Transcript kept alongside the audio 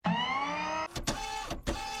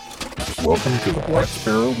Welcome to the Black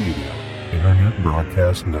Sparrow Media Internet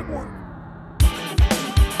Broadcast Network.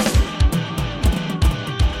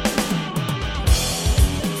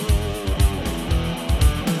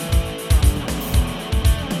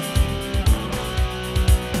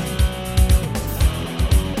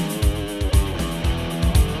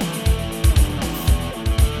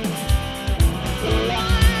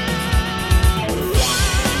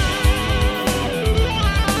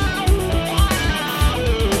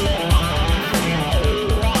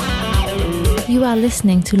 You are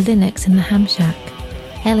listening to Linux in the Ham Shack.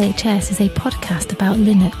 LHS is a podcast about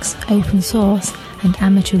Linux, open source, and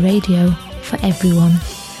amateur radio for everyone.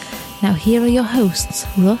 Now here are your hosts,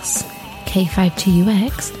 Russ,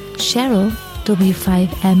 K52UX, Cheryl,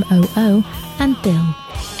 W5MOO, and Bill,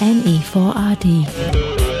 NE4RD.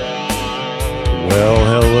 Well,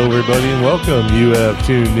 hello everybody and welcome. You have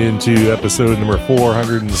tuned into episode number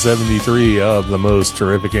 473 of the most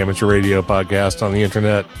terrific amateur radio podcast on the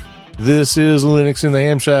internet. This is Linux in the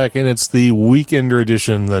Ham Shack, and it's the Weekender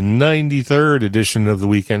edition, the 93rd edition of the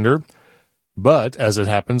Weekender. But, as it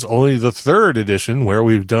happens, only the 3rd edition, where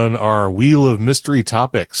we've done our Wheel of Mystery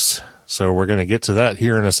topics. So we're going to get to that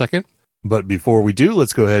here in a second. But before we do,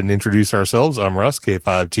 let's go ahead and introduce ourselves. I'm Russ,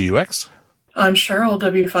 K5TUX. I'm Cheryl,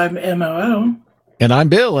 W5MOO. And I'm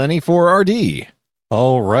Bill, NE4RD.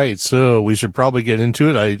 All right, so we should probably get into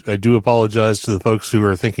it. I do apologize to the folks who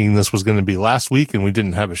are thinking this was going to be last week and we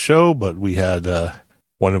didn't have a show, but we had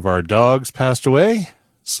one of our dogs passed away,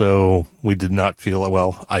 so we did not feel,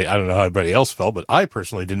 well, I don't know how everybody else felt, but I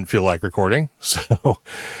personally didn't feel like recording, so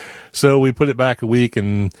we put it back a week,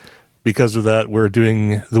 and because of that, we're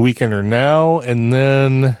doing the Weekender now, and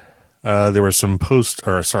then there was some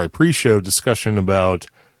pre-show discussion about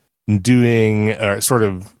doing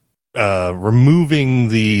removing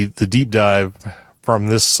the deep dive from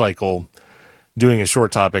this cycle, doing a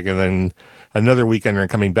short topic, and then another weekender and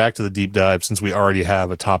coming back to the deep dive, since we already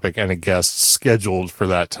have a topic and a guest scheduled for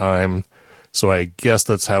that time. So I guess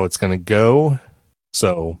that's how it's going to go.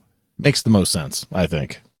 So makes the most sense, I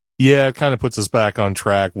think. Yeah, it kind of puts us back on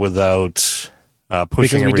track without pushing everything off.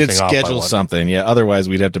 Because we did schedule something. Yeah, otherwise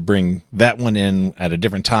we'd have to bring that one in at a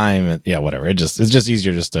different time. And yeah, whatever. It's just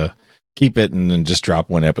easier just to keep it and then just drop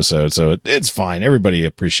one episode. So it's fine. Everybody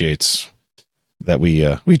appreciates that we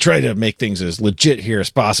try to make things as legit here as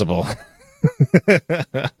possible.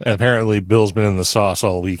 Apparently Bill's been in the sauce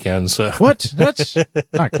all weekend. So what? Not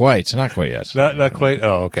quite yet. Not quite.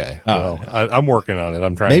 Oh, okay. Oh. Well, I'm working on it.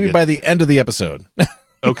 I'm trying maybe by the end of the episode.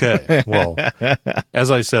 Okay. Well,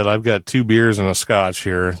 as I said, I've got 2 beers and a scotch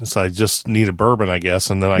here, so I just need a bourbon, I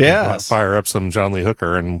guess, and then I can fire up some John Lee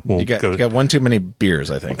Hooker, and we'll you got one too many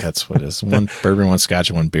beers, I think. That's what it is. 1 bourbon, 1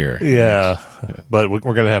 scotch, and 1 beer. Yeah, but we're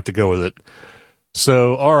going to have to go with it.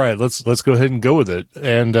 So, all right, let's go ahead and go with it.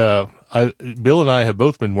 And Bill and I have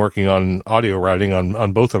both been working on audio routing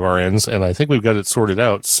on both of our ends, and I think we've got it sorted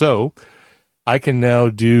out. So I can now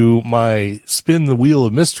do my Spin the Wheel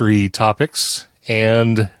of Mystery topics,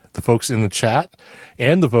 and the folks in the chat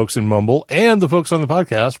and the folks in Mumble and the folks on the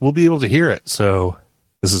podcast will be able to hear it. So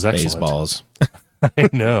this is excellent. Baseballs. I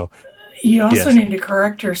know. You also need to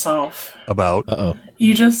correct yourself. About? Uh-oh.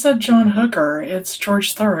 You just said John Hooker. It's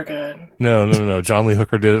George Thorogood. No. John Lee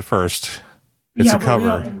Hooker did it first. It's a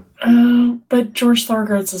cover. But George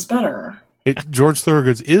Thorogood's is better. George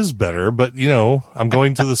Thorogood's is better, but, I'm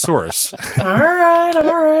going to the source. All right.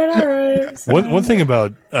 So. One thing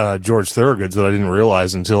about George Thorogood's that I didn't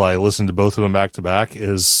realize until I listened to both of them back to back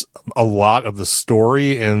is a lot of the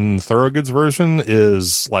story in Thorogood's version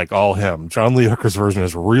is like all him. John Lee Hooker's version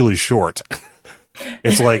is really short.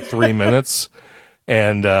 It's like 3 minutes,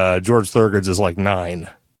 and George Thorogood's is like 9.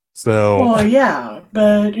 So, well, yeah,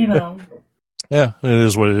 but, Yeah, it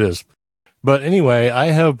is what it is. But anyway, I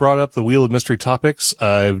have brought up the Wheel of Mystery topics.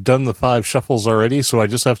 I've done the 5 shuffles already, so I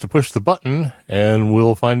just have to push the button, and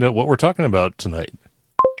we'll find out what we're talking about tonight.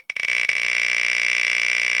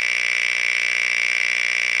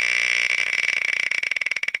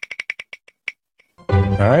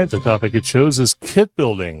 All right, the topic it shows is kit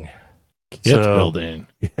building. Kit building.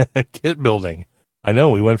 I know,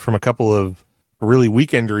 we went from a couple of really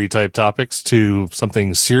weekendery type topics to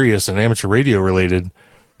something serious and amateur radio related.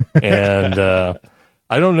 And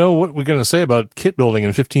I don't know what we're going to say about kit building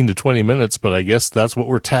in 15 to 20 minutes, but I guess that's what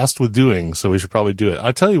we're tasked with doing, so we should probably do it.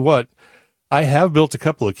 I tell you what, I have built a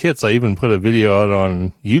couple of kits. I even put a video out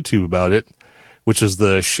on YouTube about it, which is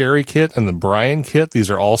the Sherry kit and the Brian kit. These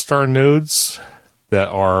are all-star nodes that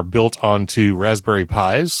are built onto Raspberry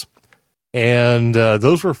Pis. And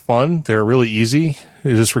those were fun. They're really easy.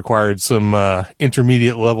 It just required some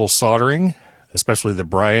intermediate level soldering, especially the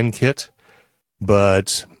Brian kit.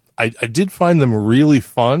 But I did find them really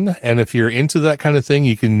fun. And if you're into that kind of thing,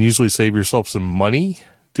 you can usually save yourself some money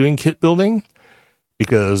doing kit building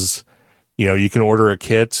because, you can order a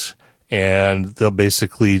kit and they'll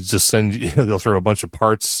basically just send you, they'll throw a bunch of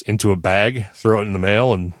parts into a bag, throw it in the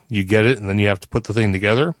mail, and you get it. And then you have to put the thing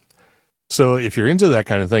together. So if you're into that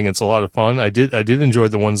kind of thing, it's a lot of fun. I did enjoy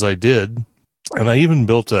the ones I did. And I even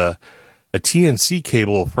built a TNC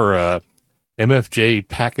cable for a MFJ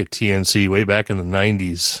packet TNC way back in the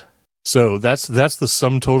 90s. So that's the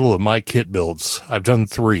sum total of my kit builds. I've done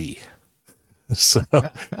 3. So,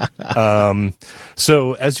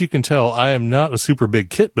 so as you can tell, I am not a super big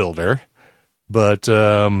kit builder, but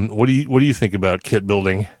what do you think about kit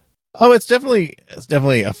building? Oh, it's definitely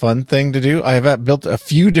a fun thing to do. I have built a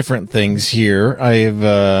few different things here. I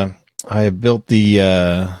have built the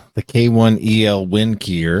K1EL wind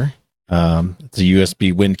keyer. It's a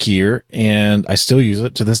USB wind keyer, and I still use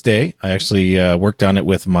it to this day. I actually worked on it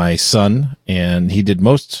with my son, and he did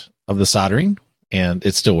most of the soldering, and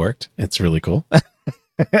it still worked. It's really cool.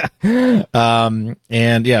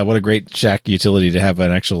 And yeah, what a great shack utility to have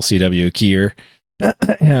an actual CW keyer.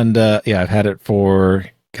 And yeah, I've had it for,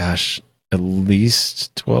 gosh, at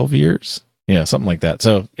least 12 years. Yeah, something like that.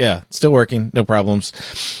 So yeah, still working, no problems.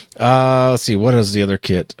 Let's see, what is the other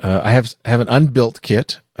kit? I have an unbuilt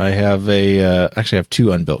kit. I have actually I have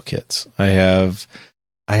 2 unbuilt kits. I have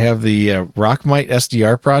the Rockmite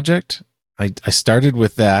SDR project. I started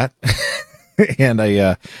with that. And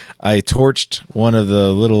I torched one of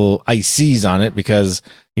the little ICs on it because,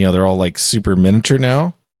 they're all like super miniature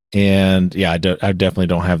now. And yeah, I definitely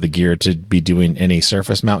don't have the gear to be doing any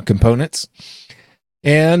surface mount components.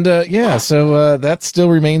 And yeah, so that still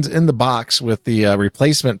remains in the box with the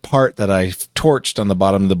replacement part that I torched on the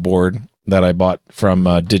bottom of the board that I bought from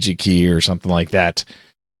DigiKey or something like that.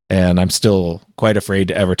 And I'm still quite afraid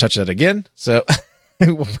to ever touch that again. So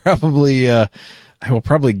I will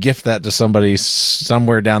probably gift that to somebody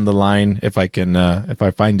somewhere down the line if I can, if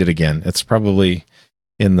I find it again. It's probably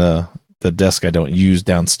in the desk I don't use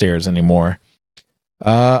downstairs anymore.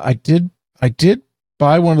 I did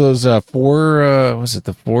buy one of those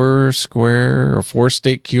 4 square or 4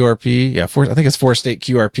 state QRP? Yeah, I think it's 4 state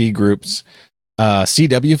QRP groups.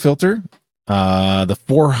 CW filter, the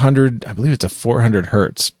 400, I believe it's a 400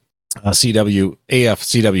 hertz AF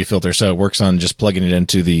CW filter. So it works on just plugging it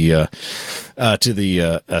into the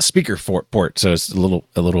speaker port. So it's a little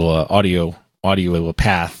audio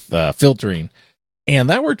path filtering, and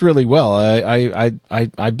that worked really well.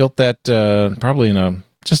 I built that probably in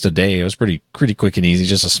just a day. It was pretty quick and easy.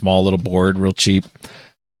 Just a small little board, real cheap.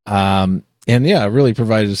 And yeah, it really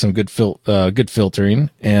provided some good filtering.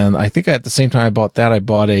 And I think at the same time I bought that, I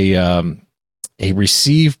bought a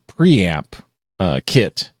receive preamp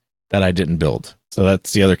kit that I didn't build. So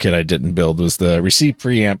that's the other kit I didn't build, was the receive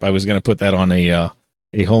preamp. I was going to put that on a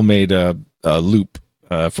homemade loop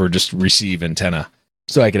for just receive antenna,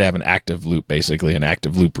 so I could have an active loop, basically an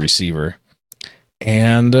active loop receiver.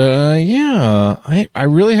 And yeah, I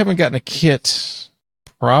really haven't gotten a kit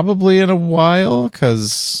probably in a while,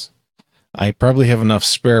 because I probably have enough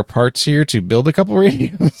spare parts here to build a couple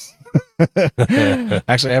radios.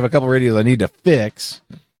 Actually, I have a couple radios I need to fix,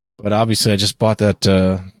 but obviously I just bought that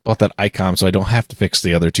ICOM, so I don't have to fix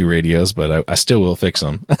the other 2 radios, but I still will fix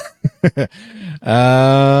them.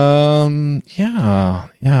 Yeah,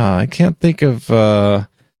 I can't think of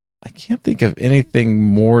anything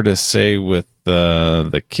more to say with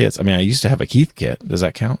the kits. I mean, I used to have a Keith kit. Does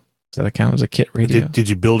that count? Does that count as a kit radio? Did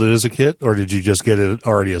you build it as a kit, or did you just get it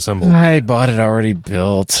already assembled? I bought it already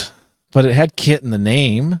built, but it had kit in the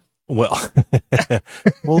name. Well,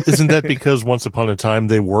 isn't that because once upon a time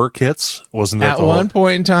they were kits? Wasn't that at one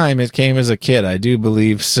point in time it came as a kit? I do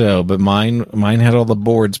believe so, but mine had all the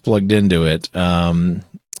boards plugged into it,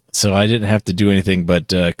 so I didn't have to do anything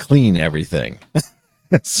but clean everything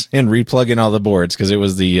and replug in all the boards, because it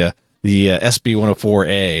was the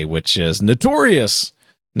SB104A, which is notorious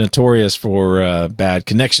for bad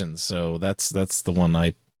connections. So that's the one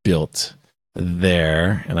I built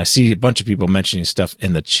there. And I see a bunch of people mentioning stuff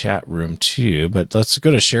in the chat room too, but let's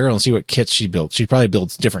go to Cheryl and see what kits she built. She probably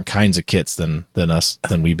builds different kinds of kits than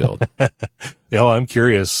we build. Yeah, I'm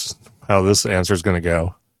curious how this answer is going to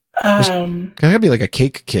go. Gotta be like a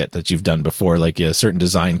cake kit that you've done before, like a certain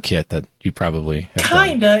design kit that you probably have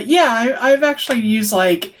kinda done. Yeah, I've actually used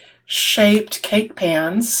like shaped cake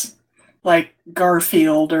pans, like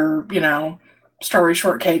Garfield or Strawberry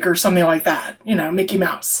Shortcake or something like that, Mickey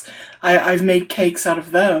Mouse. I've made cakes out of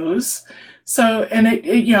those. So, and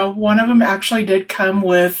it one of them actually did come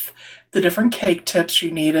with the different cake tips you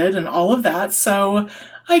needed and all of that. So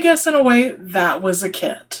I guess in a way that was a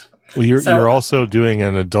kit. Well, you're So- you're also doing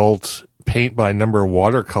an adult paint by number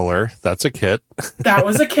watercolor. That's a kit. That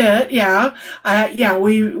was a kit, yeah.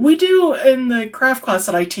 We do in the craft class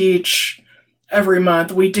that I teach every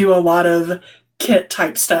month. We do a lot of kit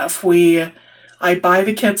type stuff. I buy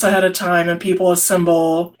the kits ahead of time, and people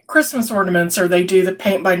assemble Christmas ornaments, or they do the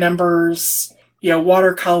paint by numbers,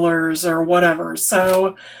 watercolors or whatever.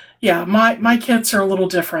 So, yeah, my kits are a little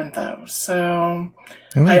different though. So,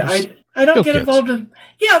 I don't get involved in.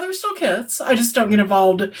 Yeah, they're still kits. I just don't get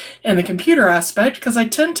involved in the computer aspect because I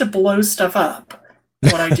tend to blow stuff up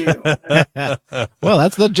when I do. Well,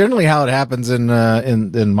 that's generally how it happens in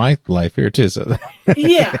my life here too. So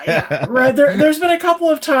Yeah. Right. There's been a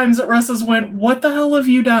couple of times that Russ has went, "What the hell have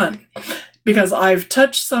you done?" Because I've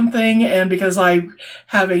touched something, and because I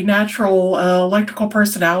have a natural electrical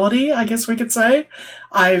personality, I guess we could say,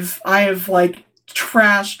 I have like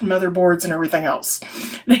trashed motherboards and everything else.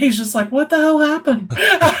 And he's just like, "What the hell happened?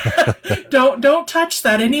 don't touch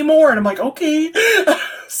that anymore." And I'm like, "Okay."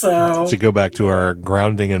 So To go back to our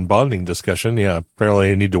grounding and bonding discussion, yeah,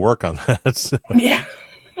 apparently I need to work on that. So, yeah.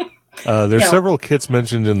 there's Yeah. several kits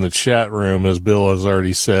mentioned in the chat room, as Bill has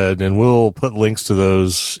already said, and we'll put links to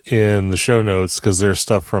those in the show notes because there's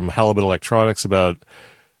stuff from Halibut Electronics about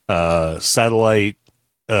satellite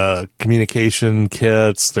communication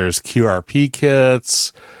kits. There's QRP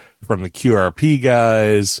kits from the QRP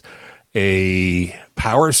guys, a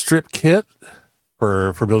power strip kit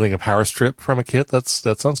for building a power strip from a kit. That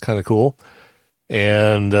sounds kind of cool.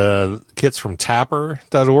 And kits from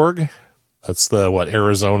tapper.org. That's the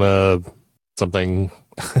Arizona something.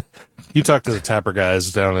 You talked to the Tapper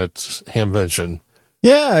guys down at Hamvention.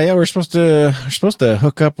 yeah, we're supposed to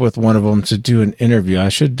hook up with one of them to do an interview. I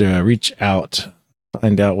should reach out,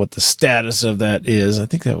 find out what the status of that is. I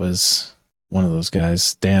think that was one of those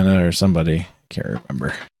guys, Dana or somebody. Can't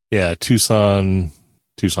remember. Yeah, Tucson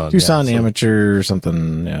yeah, so Amateur or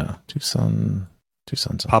something. Yeah, Tucson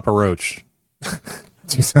something. Papa Roach.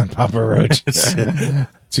 Tucson Papa Roach.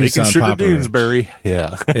 Making sure Papa the Roach. Doonesbury.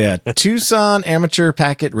 Yeah. Yeah, Tucson Amateur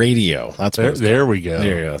Packet Radio. That's what There we go.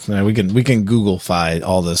 There you go. Now we can Google-fy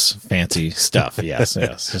all this fancy stuff. Yes.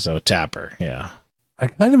 So Tapper. Yeah. I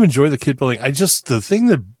kind of enjoy the kit building. The thing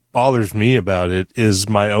that bothers me about it is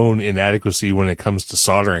my own inadequacy when it comes to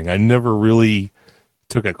soldering. I never really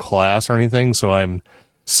took a class or anything, so I'm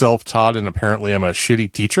self-taught, and apparently I'm a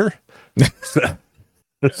shitty teacher.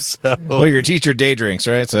 So, Well, your teacher day drinks,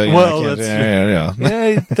 right? So Well, yeah.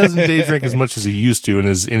 yeah, he doesn't day drink as much as he used to in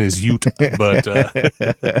his youth, but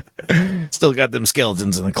Still got them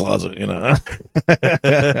skeletons in the closet,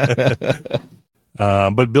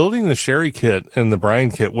 but building the Sherry kit and the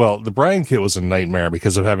Brian kit, the Brian kit was a nightmare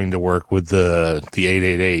because of having to work with the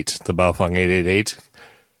 888, the Baofeng 888,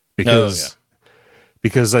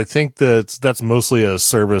 because I think that's mostly a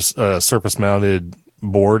surface mounted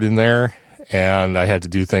board in there, and I had to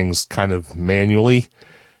do things kind of manually,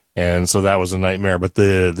 and so that was a nightmare. But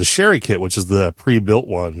the Sherry kit, which is the pre-built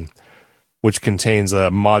one, which contains a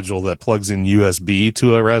module that plugs in USB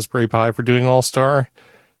to a Raspberry Pi for doing All-Star,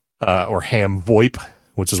 or Ham VoIP,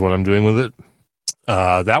 which is what I'm doing with it.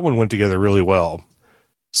 That one went together really well.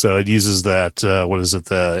 So it uses that,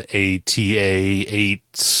 the ATA8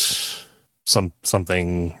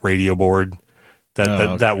 something radio board,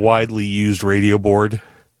 that widely used radio board,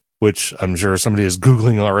 which I'm sure somebody is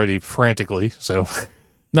Googling already frantically. So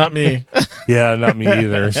Not me. yeah, not me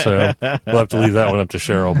either. So we'll have to leave that one up to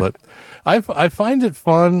Cheryl. But I find it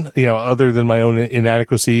fun, other than my own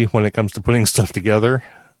inadequacy when it comes to putting stuff together.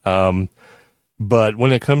 But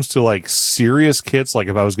when it comes to like serious kits, like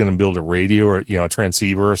if I was going to build a radio or, a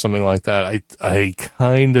transceiver or something like that, I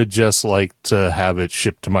kind of just like to have it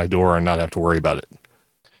shipped to my door and not have to worry about it.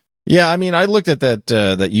 Yeah, I mean, I looked at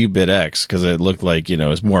that U-Bit X because it looked like,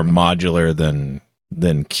 it's more modular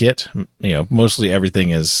than kit. Mostly everything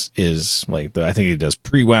is like, I think it does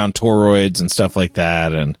pre-wound toroids and stuff like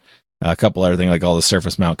that. And a couple other things, like all the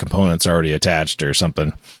surface mount components already attached or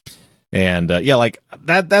something. And like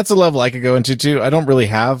that's a level I could go into too. I don't really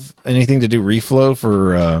have anything to do reflow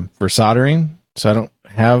for soldering, so I don't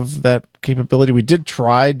have that capability. We did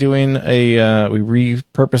try doing we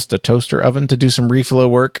repurposed a toaster oven to do some reflow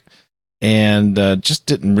work, and just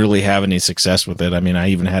didn't really have any success with it. I mean, I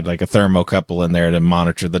even had like a thermocouple in there to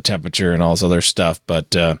monitor the temperature and all this other stuff.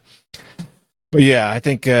 But yeah, I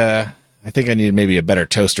think I need maybe a better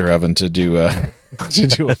toaster oven to do a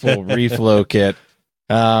full reflow kit.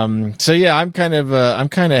 So yeah, I'm kind of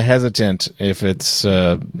hesitant if there's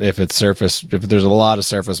a lot of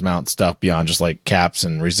surface mount stuff beyond just like caps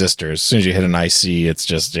and resistors. As soon as you hit an IC, it's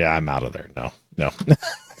just, I'm out of there. No.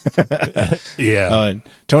 Yeah.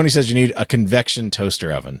 Tony says you need a convection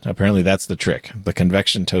toaster oven. Apparently that's the trick. The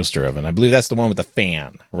convection toaster oven. I believe that's the one with the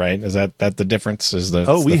fan, right? Is that the difference?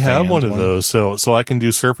 We have one of those. So I can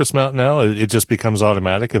do surface mount now. It just becomes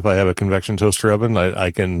automatic. If I have a convection toaster oven,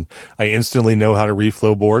 I instantly know how to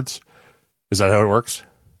reflow boards. Is that how it works?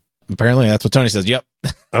 Apparently that's what Tony says. Yep.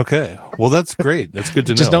 Okay. Well, that's great. That's good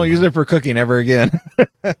to know. Just don't use it for cooking ever again.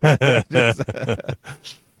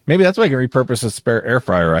 Maybe that's why I can repurpose a spare air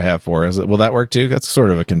fryer I have for. Will that work too? That's sort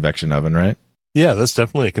of a convection oven, right? Yeah, that's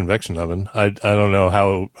definitely a convection oven. I don't know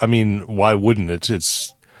how. I mean, why wouldn't it?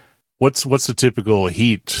 It's what's the typical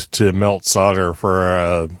heat to melt solder for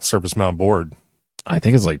a surface mount board? I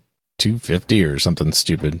think it's like 250 or something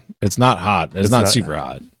stupid. It's not hot. It's not super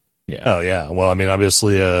hot. Yeah. Oh yeah. Well, I mean,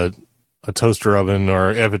 obviously a toaster oven,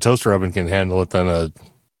 or if a toaster oven can handle it, then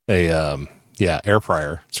a air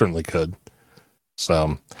fryer certainly could.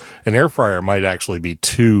 So an air fryer might actually be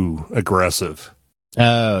too aggressive.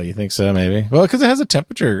 Oh, you think so? Maybe. Well, because it has a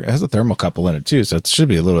temperature, it has a thermocouple in it too, so it should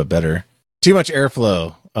be a little bit better. Too much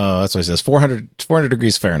airflow. That's what it says. 400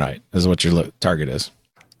 degrees Fahrenheit is what your target is.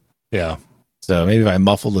 Yeah. So maybe if I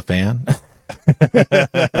muffle the fan.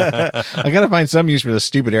 I gotta find some use for the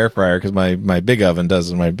stupid air fryer because my big oven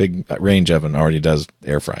does, my big range oven already does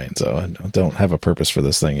air frying, so I don't have a purpose for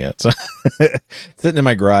this thing yet. So sitting in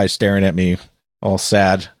my garage staring at me all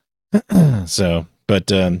sad. So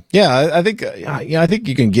but I think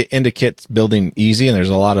you can get into kits building easy, and there's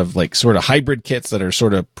a lot of like sort of hybrid kits that are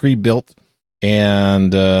sort of pre-built,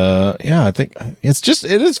 and I think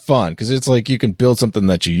it is fun because it's like you can build something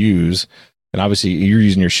that you use. And obviously you're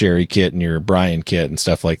using your Sherry kit and your Brian kit and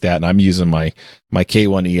stuff like that. And I'm using my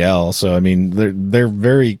K1EL. So, I mean, they're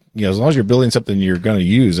very, as long as you're building something you're going to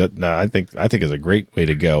use, I think is a great way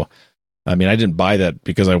to go. I mean, I didn't buy that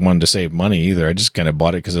because I wanted to save money either. I just kind of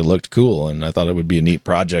bought it because it looked cool and I thought it would be a neat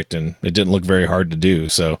project, and it didn't look very hard to do.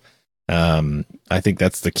 So, I think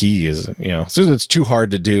that's the key is, as soon as it's too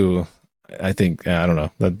hard to do, I think, I don't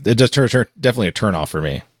know, it just definitely a turn off for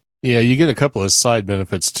me. Yeah, you get a couple of side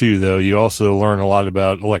benefits too, though. You also learn a lot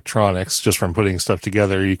about electronics just from putting stuff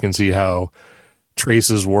together. You can see how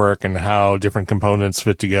traces work and how different components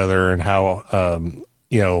fit together and how,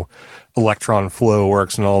 electron flow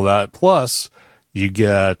works and all that. Plus, you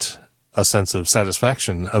get a sense of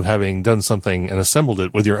satisfaction of having done something and assembled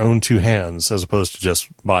it with your own two hands as opposed to just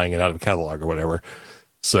buying it out of a catalog or whatever.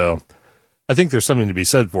 So I think there's something to be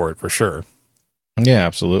said for it for sure. Yeah,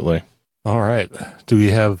 absolutely. All right. Do we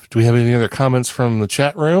have any other comments from the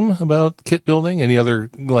chat room about kit building? Any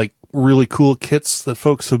other like really cool kits that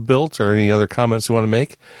folks have built, or any other comments you want to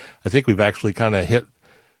make? I think we've actually kind of hit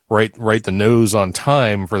right the nose on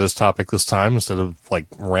time for this topic this time instead of like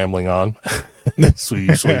rambling on as we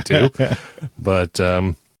usually do. But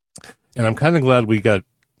and I'm kind of glad we got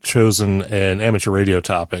chosen an amateur radio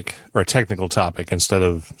topic or a technical topic instead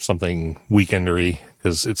of something weekendery,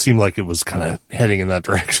 because it seemed like it was kind of heading in that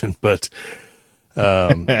direction. But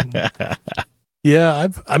yeah,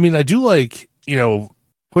 I do like,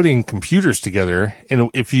 putting computers together. And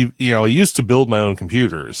if I used to build my own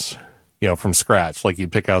computers, from scratch, like you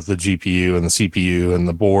pick out the GPU and the CPU and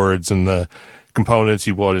the boards and the components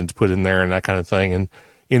you wanted to put in there and that kind of thing. And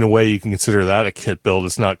in a way, you can consider that a kit build.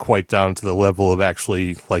 It's not quite down to the level of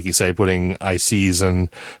actually, like you say, putting ICs and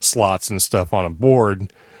slots and stuff on a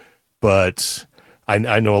board. But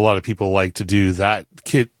I know a lot of people like to do that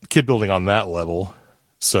kit building on that level.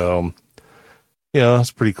 So,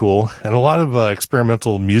 that's pretty cool. And a lot of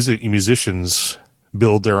experimental musicians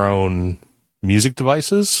build their own music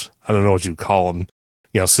devices. I don't know what you'd call them,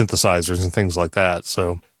 synthesizers and things like that.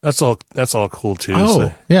 So that's all cool too. Oh,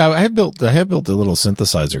 so. Yeah, I have built a little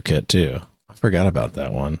synthesizer kit too. I forgot about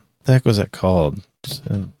that one. What the heck was that called?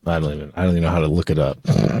 I don't even know how to look it up.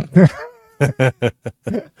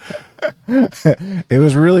 It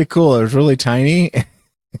was really cool. It was really tiny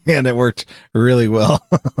and it worked really well.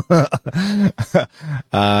 My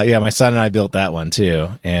son and I built that one too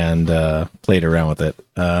and played around with it.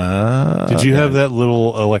 Did you have that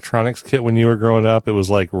little electronics kit when you were growing up? It was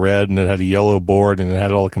like red and it had a yellow board and it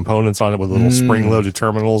had all the components on it with little spring-loaded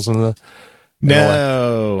terminals and the.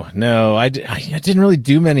 No, I didn't really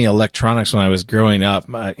do many electronics when I was growing up.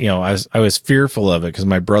 I was fearful of it because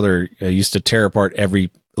my brother used to tear apart every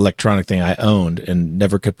electronic thing I owned and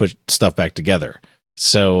never could put stuff back together.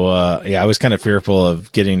 So, I was kind of fearful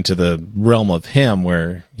of getting to the realm of him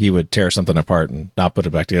where he would tear something apart and not put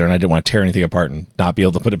it back together. And I didn't want to tear anything apart and not be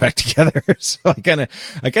able to put it back together. So I kind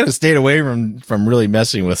of stayed away from really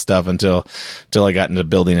messing with stuff until I got into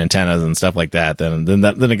building antennas and stuff like that. Then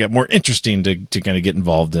it got more interesting to kind of get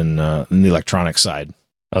involved in the electronic side.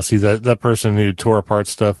 I'll see that person who tore apart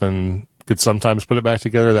stuff and could sometimes put it back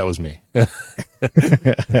together. That was me.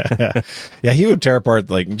 Yeah, he would tear apart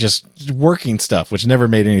like just working stuff, which never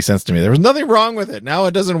made any sense to me. There was nothing wrong with it. Now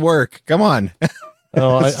it doesn't work. Come on.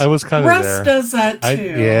 Oh, I was kind of Russ there. does that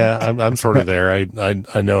too. I'm sort of there.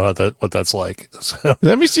 I know what that's like. So.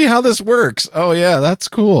 Let me see how this works. Oh yeah, that's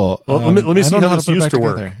cool. Well, let me see how this used to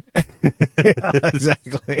work. Yeah,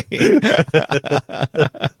 exactly.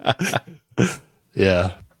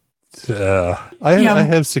 Yeah. I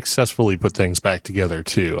have successfully put things back together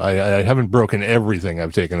too. I haven't broken everything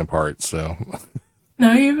I've taken apart. So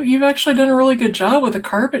No, you've actually done a really good job with the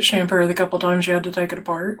carpet shampoo the couple times you had to take it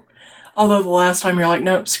apart. Although the last time you're like,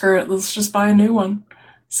 nope, screw it, let's just buy a new one.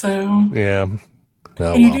 So yeah.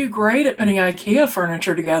 Oh, and you do great at putting IKEA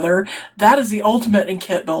furniture together. That is the ultimate in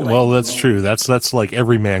kit building. Well, that's true. That's like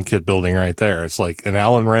every man kit building right there. It's like an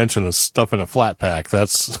Allen wrench and a stuff in a flat pack.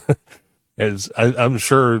 That's I'm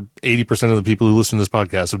sure 80% of the people who listen to this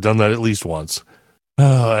podcast have done that at least once.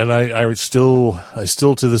 And I still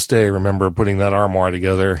to this day remember putting that armoire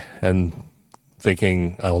together and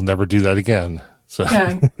thinking I'll never do that again. So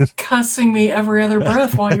yeah, cussing me every other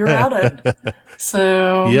breath while you're at it.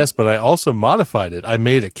 So yes, but I also modified it. I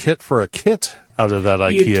made a kit for a kit out of that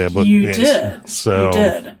IKEA book. You did. So you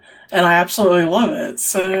did, and I absolutely love it.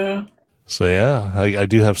 So yeah, I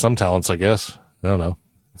do have some talents, I guess. I don't know.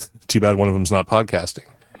 Too bad one of them's not podcasting.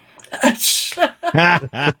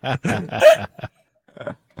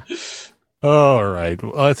 All right.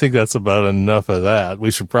 Well, I think that's about enough of that. We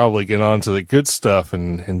should probably get on to the good stuff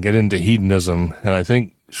and get into hedonism. And I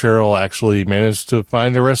think Cheryl actually managed to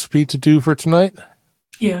find a recipe to do for tonight.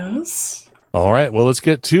 Yes. All right. Well, let's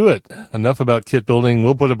get to it. Enough about kit building.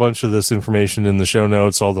 We'll put a bunch of this information in the show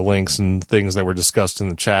notes, all the links and things that were discussed in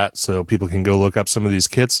the chat, so people can go look up some of these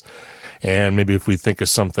kits. And maybe if we think of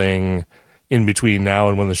something in between now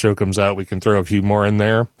and when the show comes out, we can throw a few more in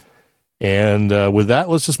there. And with that,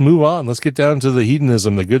 let's just move on. Let's get down to the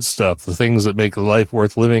hedonism, the good stuff, the things that make life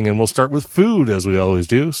worth living. And we'll start with food, as we always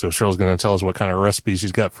do. So Cheryl's going to tell us what kind of recipe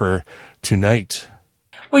she's got for tonight.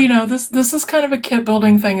 Well, this is kind of a kit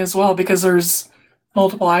building thing as well, because there's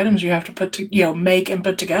multiple items you have to make and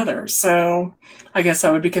put together. So I guess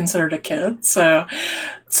that would be considered a kit. So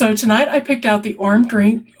tonight I picked out the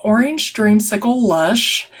orange dreamsicle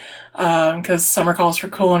lush, because summer calls for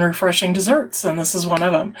cool and refreshing desserts, and this is one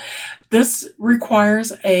of them. This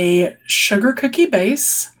requires a sugar cookie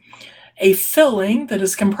base, a filling that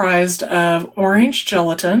is comprised of orange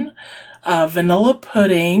gelatin, vanilla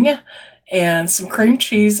pudding, and some cream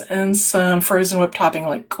cheese and some frozen whipped topping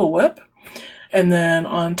like Cool Whip. And then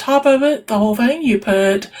on top of it, the whole thing, you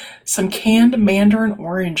put some canned mandarin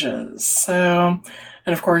oranges. So,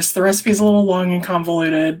 and of course, the recipe is a little long and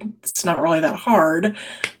convoluted. It's not really that hard,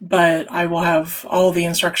 but I will have all the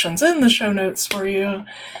instructions in the show notes for you.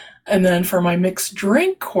 And then for my mixed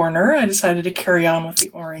drink corner, I decided to carry on with the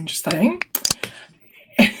orange thing.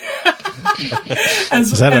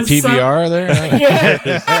 Is that a PBR there? Yeah.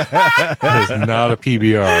 That is not a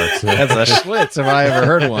PBR. So. That's a Schlitz if I ever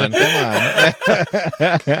heard one. Come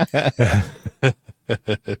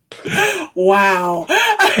on. Wow.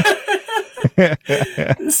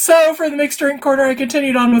 So for the mixed drink corner, I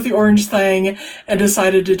continued on with the orange thing and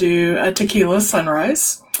decided to do a tequila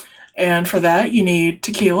sunrise. And for that, you need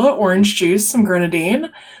tequila, orange juice, some grenadine,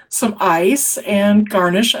 some ice, and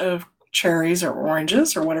garnish of cherries or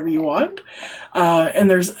oranges or whatever you want. And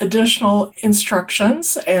there's additional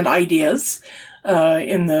instructions and ideas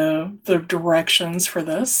in the directions for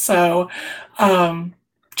this. So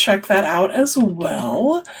check that out as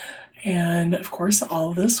well. And of course,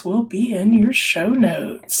 all of this will be in your show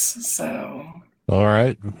notes. So, all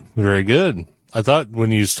right, very good. I thought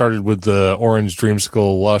when you started with the orange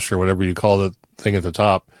dreamsicle lush or whatever you call the thing at the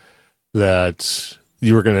top, that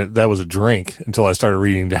you were that was a drink until I started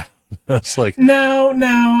reading down. It's like no, and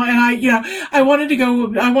I wanted to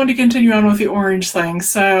continue on with the orange thing.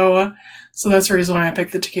 So that's the reason why I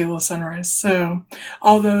picked the tequila sunrise. So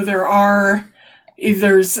although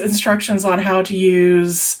there's instructions on how to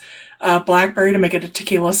use blackberry to make it a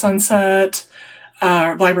tequila sunset,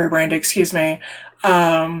 blackberry brandy, excuse me,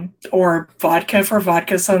 or vodka for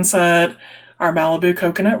vodka sunset, or Malibu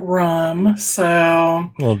coconut rum. So,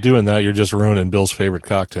 well, doing that, you're just ruining Bill's favorite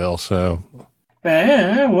cocktail. So,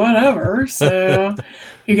 whatever. So,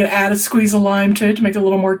 you can add a squeeze of lime to it to make it a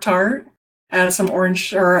little more tart. Add some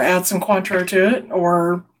orange, or add some Cointreau to it,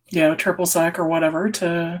 or triple sec or whatever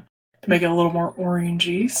to make it a little more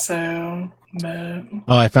orangey. So.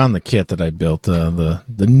 I found the kit that I built, the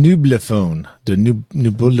Nubliphone, the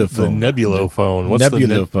Nubulophone. The Nebulophone.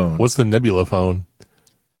 What's the Nebulophone?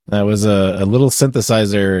 That was a little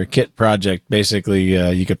synthesizer kit project. Basically,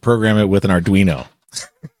 you could program it with an Arduino.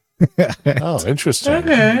 Oh, interesting.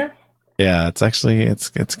 Okay. Yeah,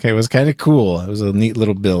 it was kind of cool. It was a neat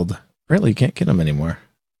little build. Apparently, you can't get them anymore.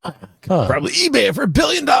 Huh. Probably eBay it for $1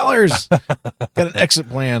 billion. Got an exit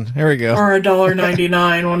plan. There we go. Or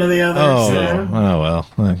 $1.99, one of the others. Oh, Yeah.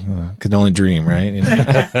 well. Could only dream, right? You know?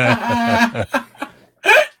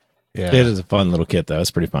 Yeah. It is a fun little kit, though.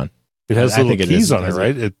 It's pretty fun. It has I little think it keys is. on it,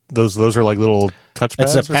 right? Those are like little touch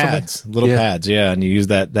pads. It's or pads, something? little Yeah. pads, yeah. And you use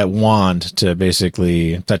that wand to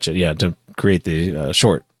basically touch it, yeah, to create the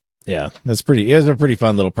short. Yeah, it's a pretty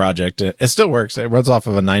fun little project. It still works. It runs off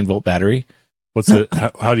of a 9-volt battery. What's it?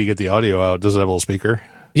 How do you get the audio out? Does it have a little speaker?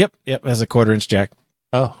 Yep. It has a 1/4-inch jack.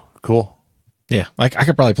 Oh, cool. Yeah, like I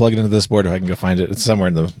could probably plug it into this board if I can go find it. It's somewhere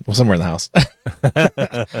in the house.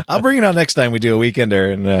 I'll bring it out next time we do a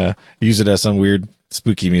weekender and use it as some weird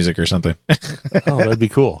spooky music or something. Oh, that'd be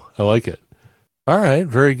cool. I like it. All right,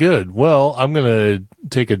 very good. Well, I'm gonna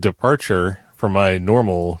take a departure from my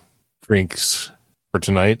normal drinks for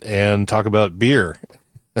tonight and talk about beer.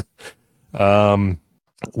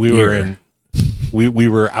 We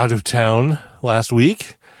were out of town last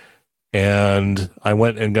week, and I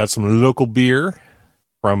went and got some local beer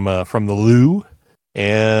from the Lou,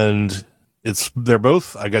 and they're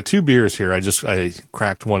both. I got 2 beers here. I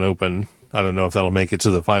cracked one open. I don't know if that'll make it to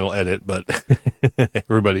the final edit, but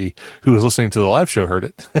everybody who was listening to the live show heard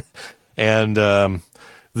it. And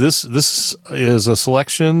this is a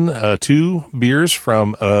selection, 2 beers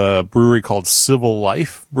from a brewery called Civil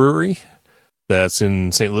Life Brewery that's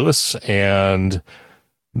in St. Louis, and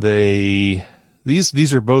these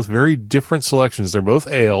are both very different selections. They're both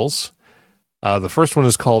ales. The first one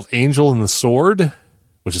is called Angel and the Sword,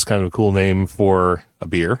 which is kind of a cool name for a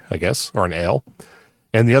beer, I guess, or an ale.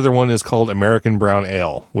 And the other one is called American Brown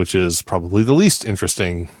Ale, which is probably the least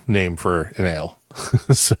interesting name for an ale.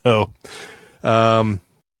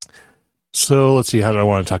 So let's see, how do I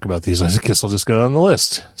want to talk about these? I guess I'll just go on the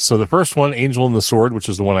list. So the first one, Angel and the Sword, which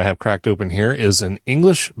is the one I have cracked open here, is an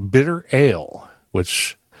English bitter ale,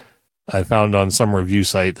 which I found on some review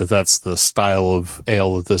site that's the style of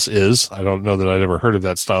ale that this is. I don't know that I'd ever heard of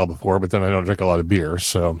that style before, but then I don't drink a lot of beer,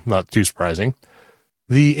 so not too surprising.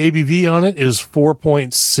 The ABV on it is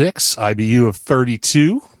 4.6, IBU of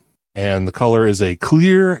 32, and the color is a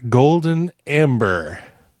clear golden amber,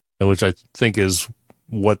 which I think is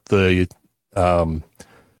what the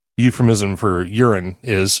euphemism for urine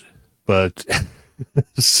is, but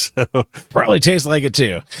so Probably tastes like it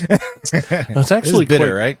too. it's actually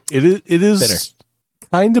bitter, right? It is Bitter.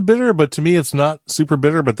 kind of bitter, but to me it's not super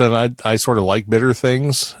bitter. But then I sort of like bitter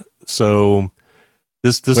things, so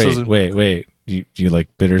this doesn't. Wait. You like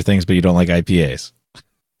bitter things, but you don't like IPAs.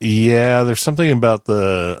 Yeah, there's something about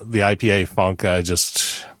the IPA funk. I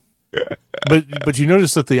just, but you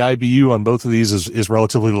notice that the IBU on both of these is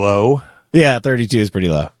relatively low. Yeah, 32 is pretty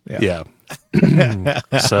low. Yeah.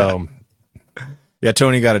 So Yeah,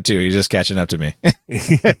 Tony got it too. He's just catching up to me.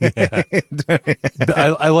 yeah.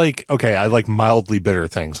 I like mildly bitter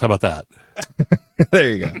things. How about that? There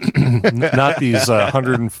you go. Not these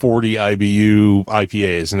 140 IBU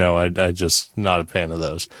IPAs. No, I just not a fan of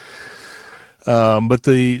those. But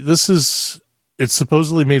it's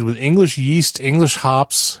supposedly made with English yeast, English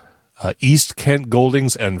hops, East Kent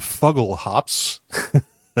Goldings, and Fuggle hops.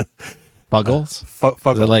 Fuggles?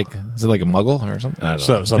 Fuggle. Is it like a muggle or something? I don't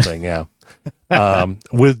know. Something, yeah.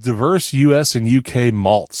 With diverse U.S. and U.K.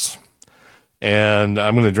 malts. And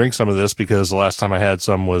I'm going to drink some of this because the last time I had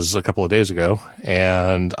some was a couple of days ago,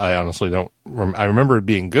 and I honestly don't. I remember it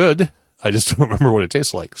being good. I just don't remember what it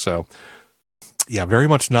tastes like. So, yeah, very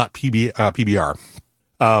much not PBR.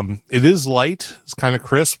 It is light. It's kind of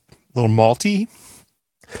crisp, a little malty.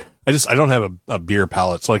 I don't have a beer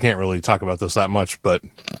palate, so I can't really talk about this that much. But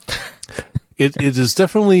it is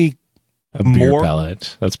definitely a beer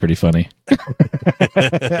palate. That's pretty funny.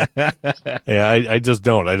 Yeah, I just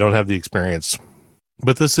don't. I don't have the experience.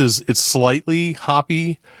 But it's slightly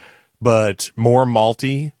hoppy, but more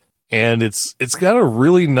malty. And it's got a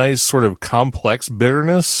really nice sort of complex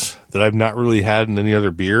bitterness that I've not really had in any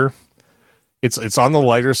other beer. It's on the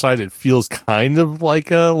lighter side. It feels kind of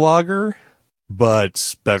like a lager,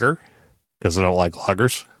 but better because I don't like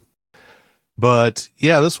lagers. But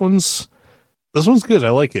yeah, this one's good.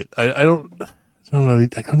 I like it. I don't know.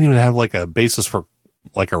 I don't even have like a basis for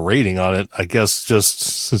like a rating on it. I guess just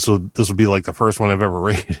since this would be like the first one I've ever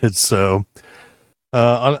rated. So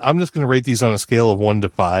I'm just going to rate these on a scale of 1 to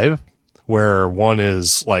 5, where 1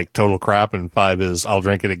 is like total crap and 5 is I'll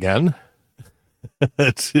drink it again.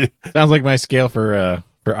 Sounds like my scale for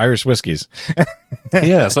for Irish whiskeys.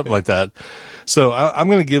 Yeah, something like that. So I'm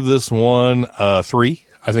going to give this one 3.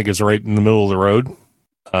 I think it's right in the middle of the road.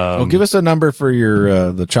 Well, give us a number for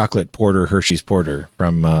your the chocolate porter, Hershey's Porter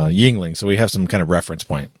from Yingling, so we have some kind of reference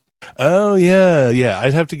point. Oh yeah.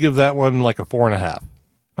 I'd have to give that one like a 4.5.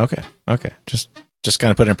 Okay. Just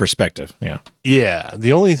kind of put it in perspective. Yeah. Yeah.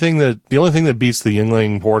 The only thing that beats the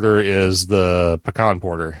Yingling Porter is the pecan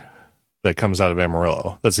porter that comes out of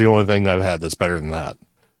Amarillo. That's the only thing I've had that's better than that.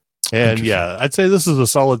 And yeah, I'd say this is a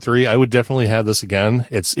solid 3. I would definitely have this again.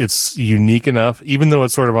 It's unique enough, even though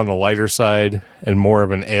it's sort of on the lighter side and more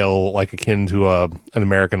of an ale, like akin to an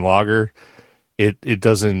American lager. It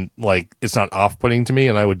doesn't it's not off-putting to me,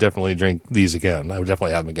 and I would definitely drink these again. I would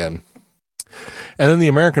definitely have them again. And then the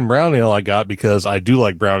American brown ale I got because I do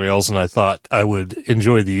like brown ales, and I thought I would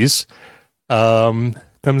enjoy these. Comes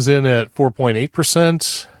in at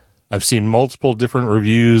 4.8%. I've seen multiple different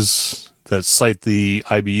reviews that cite the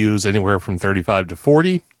IBUs anywhere from 35 to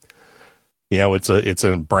 40. You know, it's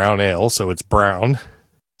a brown ale, so it's brown.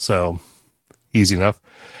 So easy enough.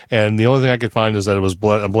 And the only thing I could find is that it was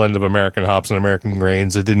a blend of American hops and American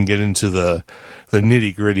grains. It didn't get into the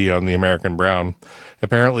nitty gritty on the American brown.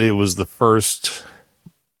 Apparently it was the first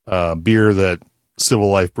beer that Civil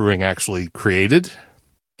Life Brewing actually created.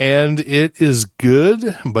 And it is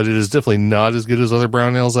good, but it is definitely not as good as other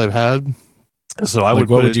brown ales I've had. So I would.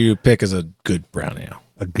 What would you pick as a good brown ale?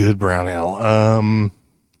 A good brown ale.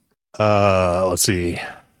 Let's see.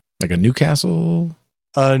 Like a Newcastle?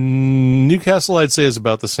 Newcastle, I'd say, is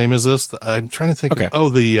about the same as this. I'm trying to think. Okay.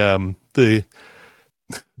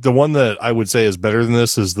 The one that I would say is better than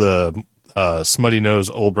this is the Smutty Nose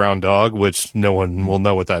Old Brown Dog, which no one will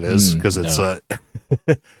know what that is because it's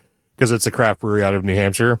because it's a craft brewery out of New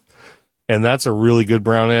Hampshire, and that's a really good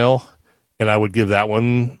brown ale. And I would give that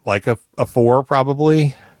one like a 4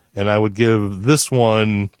 probably, and I would give this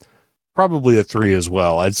one probably a 3 as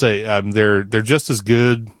well. I'd say they're just as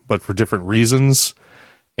good, but for different reasons.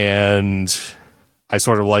 And I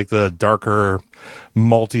sort of like the darker,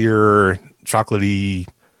 maltier, chocolatey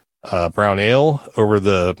brown ale over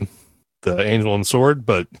the Angel and Sword.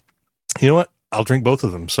 But you know what? I'll drink both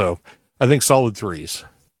of them. So I think solid 3s.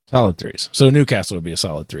 Solid 3s. So Newcastle would be a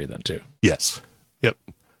solid 3 then too. Yes. Yep.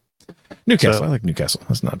 Newcastle. So, I like Newcastle.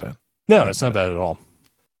 That's not bad. No, it's not bad at all.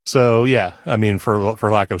 So yeah, I mean, for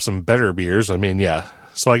lack of some better beers, I mean, yeah.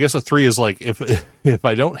 So I guess a 3 is like if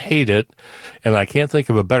I don't hate it and I can't think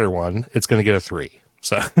of a better one, it's going to get a 3.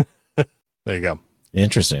 So there you go.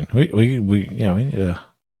 Interesting. We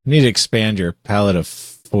need to expand your palette of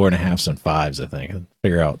 4.5s and 5s. I think and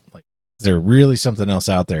figure out is there really something else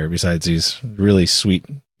out there besides these really sweet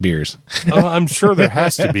beers? I'm sure there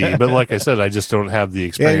has to be, but like I said, I just don't have the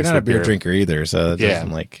experience. Yeah, you're not a beer drinker either, so yeah.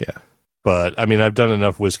 But I mean, I've done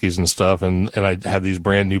enough whiskeys and stuff, and I have these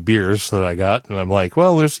brand new beers that I got, and I'm like,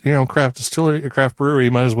 well, there's craft distillery, craft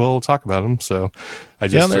brewery, might as well talk about them. So I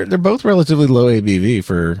just they're both relatively low ABV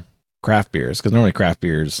for craft beers because normally craft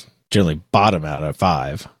beers generally bottom out at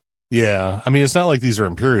 5. Yeah, I mean, it's not like these are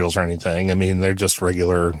imperials or anything. I mean, they're just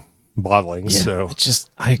regular bottlings. Yeah, so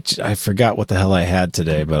I forgot what the hell I had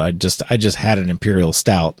today, but I just had an imperial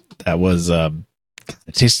stout that was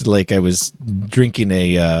it tasted like I was drinking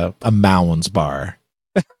a Mounds bar.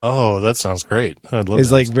 Oh, that sounds great. I'd love it's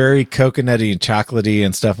that. like very coconutty and chocolatey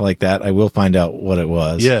and stuff like that. I will find out what it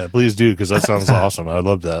was. Yeah, please do, because that sounds awesome. I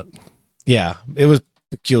love that. Yeah, it was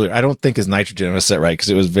peculiar. I don't think his nitrogen was set right because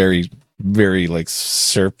it was very, very like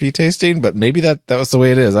syrupy tasting, but maybe that was the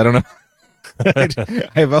way it is. I don't know.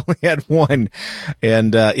 I've only had one,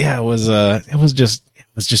 and it was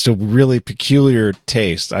just a really peculiar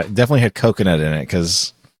taste. I definitely had coconut in it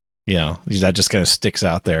because that just kind of sticks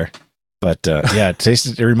out there. But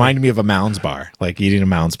it reminded me of a Mounds bar, like eating a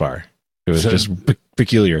Mounds bar. It was just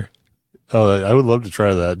peculiar. Oh, I would love to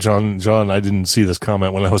try that. John, I didn't see this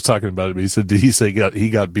comment when I was talking about it, but he said, did he say he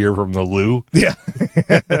got beer from the loo? Yeah.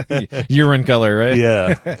 Urine color, right?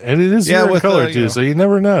 Yeah. And it is urine color too, so you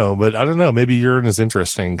never know. But I don't know. Maybe urine is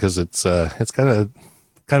interesting because it's kind of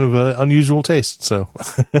an unusual taste. So,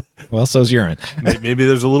 well, so's urine. Maybe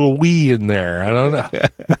there's a little wee in there. I don't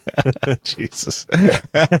know. Jesus.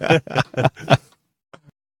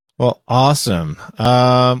 Well, awesome.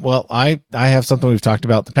 Well, I have something we've talked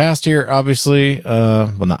about in the past here, obviously.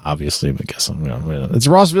 Well, not obviously, but I guess it's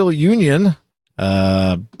Rossville Union,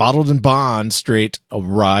 bottled in bond, straight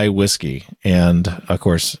rye whiskey. And of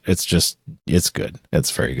course, it's good.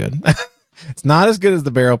 It's very good. It's not as good as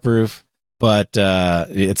the barrel proof, but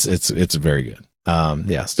it's very good.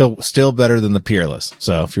 Still better than the Peerless.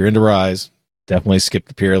 So if you're into ryes, definitely skip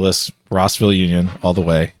the Peerless. Rossville Union all the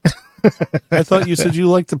way. I thought you said you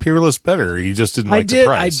liked the Peerless better. You just didn't like the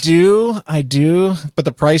price. I do, but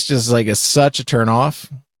the price just like is such a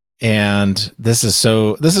turnoff. And this is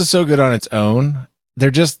so good on its own.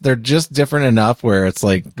 They're just different enough where it's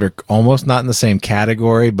like they're almost not in the same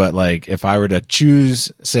category. But like if I were to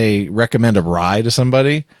choose, say, recommend a rye to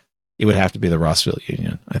somebody, it would have to be the Rossville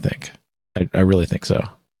Union. I think. I really think so.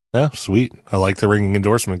 Yeah, sweet. I like the ringing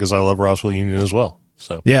endorsement because I love Rossville Union as well.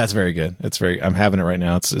 So yeah, it's very good. I'm having it right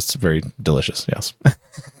now. It's very delicious. Yes.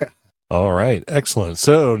 All right. Excellent.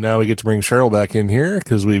 So now we get to bring Cheryl back in here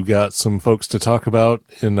because we've got some folks to talk about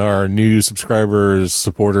in our new subscribers,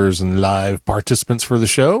 supporters, and live participants for the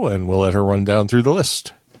show, and we'll let her run down through the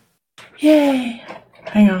list. Yay.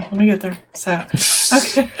 Hang on. Let me get there. So,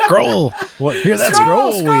 okay. Scroll. What? Hear that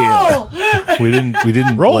scroll wheel. We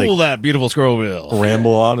didn't roll that beautiful scroll wheel.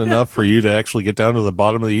 Ramble on enough for you to actually get down to the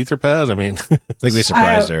bottom of the Etherpad. I mean, I think they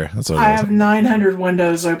surprised her. That's what I have 900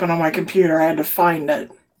 windows open on my computer. I had to find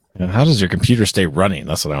it. How does your compuper stay running?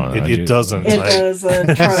 That's what I want to know. It doesn't. It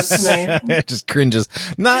doesn't. Trust me. It just cringes.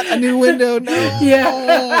 Not a new window. No.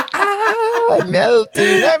 Yeah. I'm melting.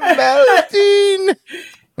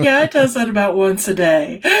 Yeah, it does that about once a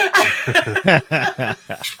day.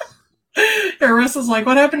 Arissa's like,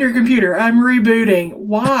 what happened to your computer? I'm rebooting.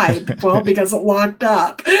 Why? Well, because it locked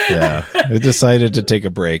up. Yeah. It decided to take a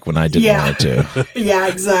break when I didn't want it to. Yeah,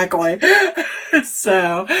 exactly.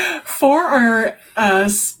 So, for our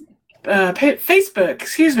Facebook,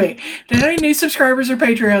 did any new subscribers or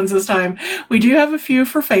Patreons this time? We do have a few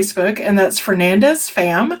for Facebook, and that's Fernandez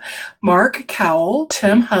Fam, Mark Cowell,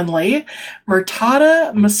 Tim Hunley,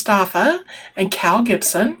 Murtada Mustafa, and Cal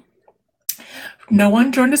Gibson. No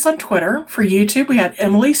one joined us on Twitter. For YouTube, we had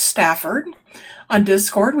Emily Stafford. On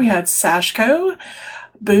Discord, we had Sashko,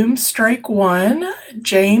 Boomstrike1,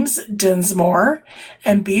 James Dinsmore,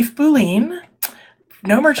 and Beef Boulin.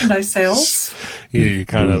 No merchandise sales. You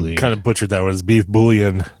kind of butchered that one. It's beef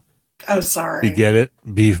bouillon. Oh, sorry. You get it?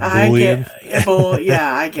 Beef bouillon.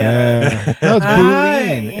 Yeah, I get it. No, it's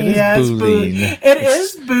bouillon. It is bouillon. It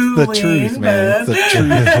is bouillon. The truth, man. It's the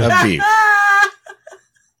truth of beef.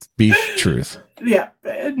 Beef truth. Yeah,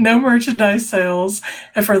 no merchandise sales.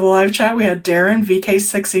 And for the live chat, we had Darren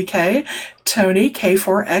VK6EK, Tony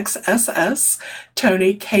K4XSS,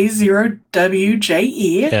 Tony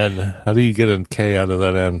K0WJE. And how do you get a K out of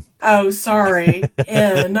that N? Oh, sorry.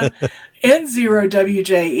 N0WJE,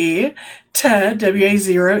 Ted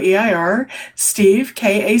WA0EIR, Steve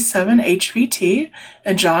KA7HBT,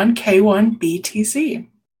 and John K1BTC.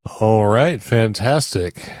 All right,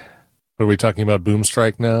 fantastic. What are we talking about?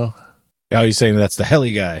 Boomstrike now? Oh, you're saying that's the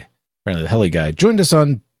heli guy. Apparently the heli guy joined us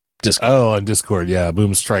on Discord. Oh, on Discord. Yeah,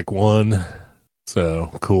 Boomstrike 1.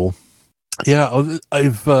 So, cool. Yeah,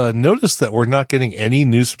 I've noticed that we're not getting any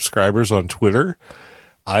new subscribers on Twitter.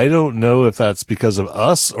 I don't know if that's because of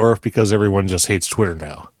us or if because everyone just hates Twitter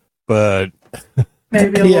now. But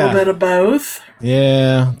maybe a little bit of both.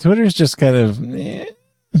 Yeah, Twitter's just kind of hit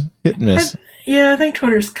and miss. I think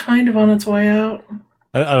Twitter's kind of on its way out.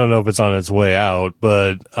 I don't know if it's on its way out,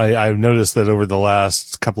 but I've noticed that over the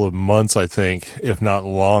last couple of months, I think, if not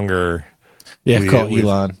longer. Yeah, call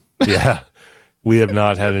Elon. Yeah, we have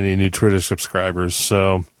not had any new Twitter subscribers.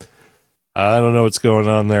 So I don't know what's going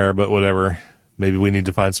on there, but whatever. Maybe we need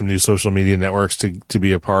to find some new social media networks to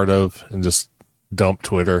be a part of and just dump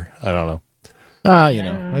Twitter. I don't know.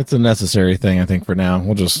 It's a necessary thing, I think, for now.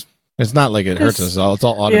 It's not like it hurts us all. It's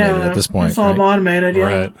all automated at this point. It's all automated, yeah.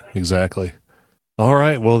 Right, exactly. All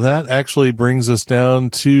right. Well, that actually brings us down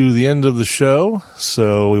to the end of the show.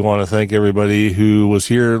 So we want to thank everybody who was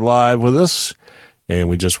here live with us. And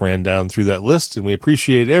we just ran down through that list. And we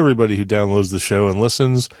appreciate everybody who downloads the show and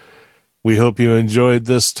listens. We hope you enjoyed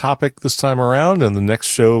this topic this time around. And the next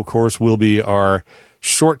show, of course, will be our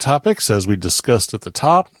short topics, as we discussed at the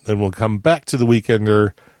top. Then we'll come back to the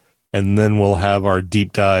Weekender. And then we'll have our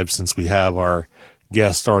deep dive, since we have our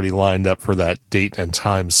guest already lined up for that date and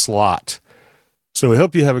time slot. So we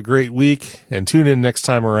hope you have a great week and tune in next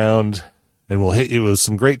time around, and we'll hit you with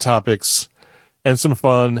some great topics and some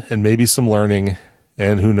fun and maybe some learning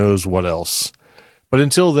and who knows what else. But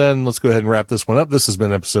until then, let's go ahead and wrap this one up. This has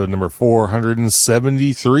been episode number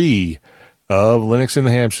 473 of Linux in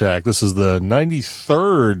the Ham Shack. This is the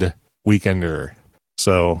 93rd Weekender.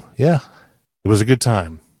 So yeah, it was a good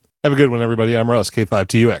time. Have a good one, everybody. I'm Russ,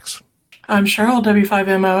 K5TUX. I'm Cheryl,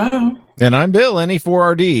 W5MOO. And I'm Bill,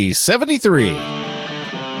 NE4RD 73.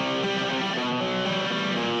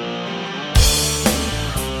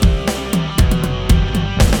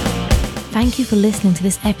 Thank you for listening to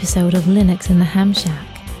this episode of Linux in the Ham Shack.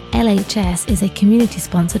 LHS is a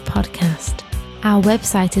community-sponsored podcast. Our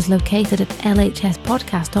website is located at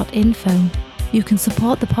lhspodcast.info. You can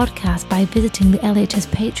support the podcast by visiting the LHS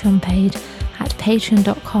Patreon page at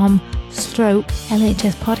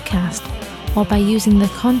patreon.com/LHS Podcast, or by using the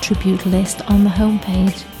contribute list on the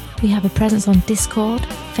homepage. We have a presence on Discord,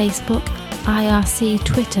 Facebook, IRC,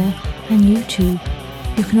 Twitter, and YouTube.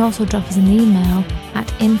 You can also drop us an email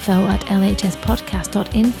at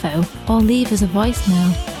info@lhspodcast.info or leave us a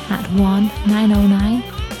voicemail at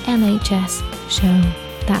 1-909-LHS-SHOW.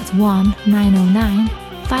 That's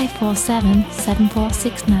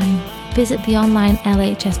 1-909-547-7469. Visit the online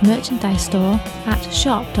LHS merchandise store at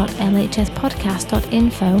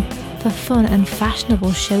shop.lhspodcast.info for fun and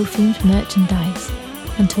fashionable show-themed merchandise.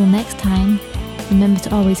 Until next time, remember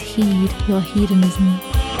to always heed your hedonism.